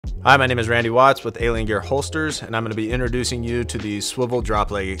Hi, my name is Randy Watts with Alien Gear Holsters, and I'm going to be introducing you to the Swivel Drop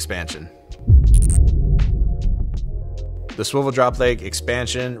Leg Expansion. The Swivel Drop Leg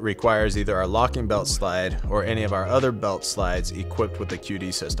Expansion requires either our locking belt slide or any of our other belt slides equipped with the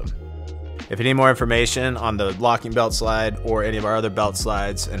QD system. If you need more information on the locking belt slide or any of our other belt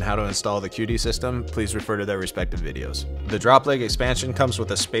slides and how to install the QD system, please refer to their respective videos. The drop leg expansion comes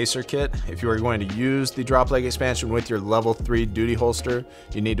with a spacer kit. If you are going to use the drop leg expansion with your level 3 duty holster,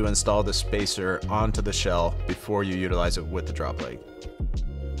 you need to install the spacer onto the shell before you utilize it with the drop leg.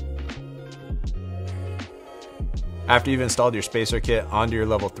 After you've installed your spacer kit onto your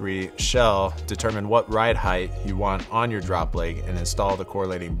level 3 shell, determine what ride height you want on your drop leg and install the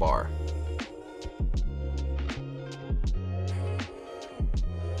correlating bar.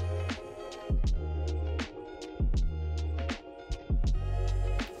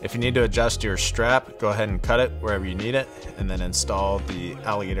 If you need to adjust your strap, go ahead and cut it wherever you need it, and then install the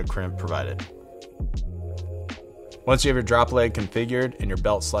alligator crimp provided. Once you have your drop leg configured and your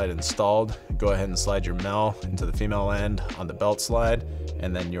belt slide installed, go ahead and slide your mel into the female end on the belt slide,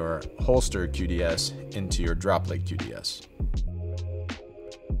 and then your holster QDS into your drop leg QDS.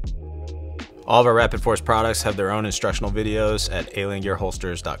 All of our Rapid Force products have their own instructional videos at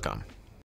aliengearholsters.com.